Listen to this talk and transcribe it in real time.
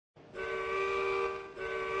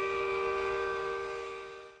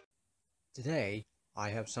Today, I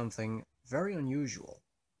have something very unusual,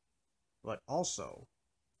 but also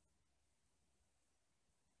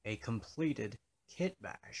a completed kit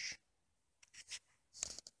bash.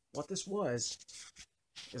 What this was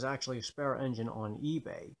is actually a spare engine on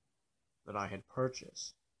eBay that I had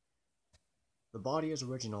purchased. The body is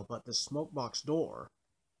original, but the smokebox door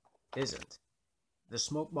isn't. The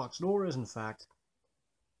smokebox door is, in fact,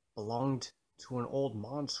 belonged to an old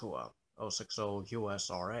Montua 060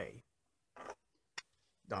 USRA.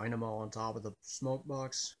 Dynamo on top of the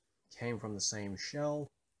smokebox came from the same shell,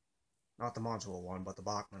 not the Montua one, but the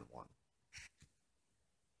Bachmann one.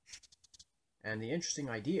 And the interesting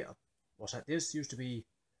idea was that this used to be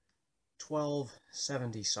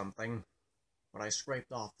 1270 something, but I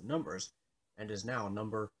scraped off the numbers and is now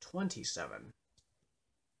number 27.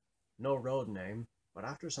 No road name, but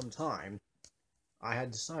after some time, I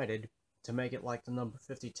had decided to make it like the number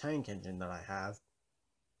 50 tank engine that I have,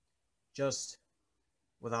 just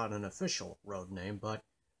without an official road name, but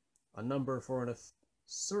a number for a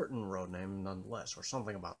certain road name nonetheless, or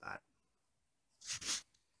something about that.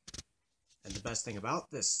 And the best thing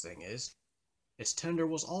about this thing is, its tender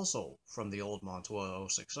was also from the old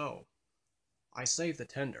Montua 060. I saved the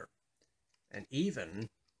tender, and even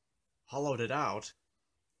hollowed it out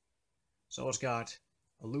so it's got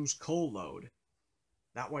a loose coal load.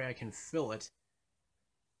 That way I can fill it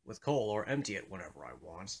with coal or empty it whenever I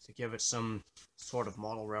want to give it some sort of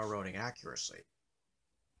model railroading accuracy.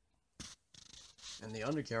 And the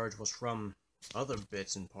undercarriage was from other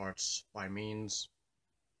bits and parts by means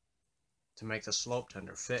to make the slope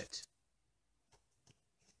tender fit.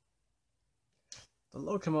 The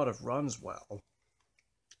locomotive runs well,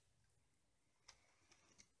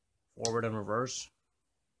 forward and reverse.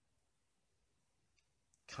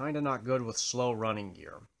 Kinda not good with slow running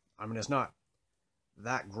gear. I mean, it's not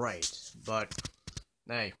that great, but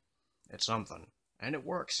hey, it's something, and it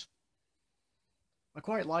works. I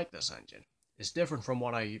quite like this engine. It's different from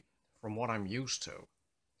what I'm used to.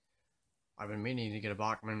 I've been meaning to get a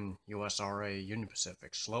Bachmann USRA Union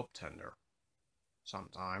Pacific slope tender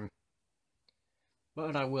sometime,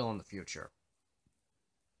 but I will in the future.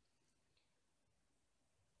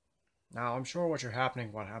 Now, I'm sure what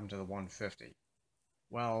happened to the 150.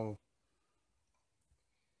 Well,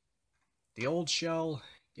 the old shell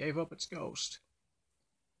gave up its ghost.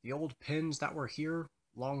 The old pins that were here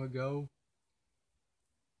long ago,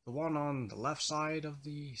 the one on the left side of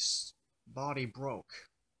the body broke.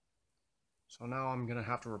 So now I'm going to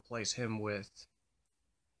have to replace him with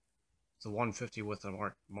the 150 with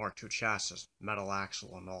the Mark II chassis, metal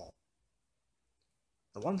axle and all.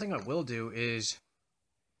 The one thing I will do is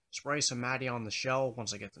spray some Matty on the shell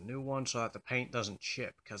once I get the new one so that the paint doesn't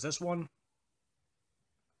chip, because this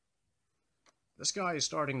guy is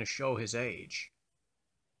starting to show his age.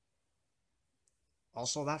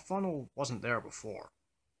 Also, that funnel wasn't there before.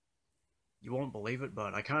 You won't believe it,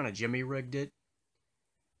 but I kind of jimmy rigged it,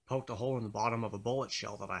 poked a hole in the bottom of a bullet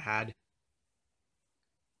shell that I had,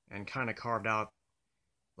 and kind of carved out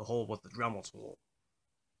the hole with the Dremel tool.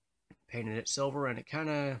 Painted it silver, and it kind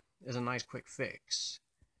of is a nice quick fix.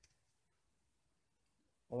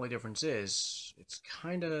 Only difference is, it's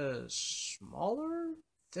kind of smaller,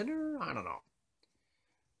 thinner, I don't know.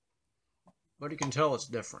 But you can tell it's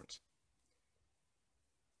different.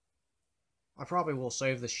 I probably will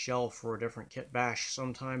save this shell for a different kit bash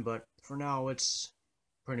sometime, but for now it's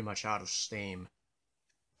pretty much out of steam.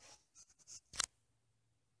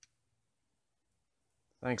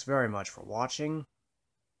 Thanks very much for watching.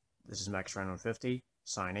 This is Trainz 150,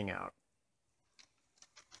 signing out.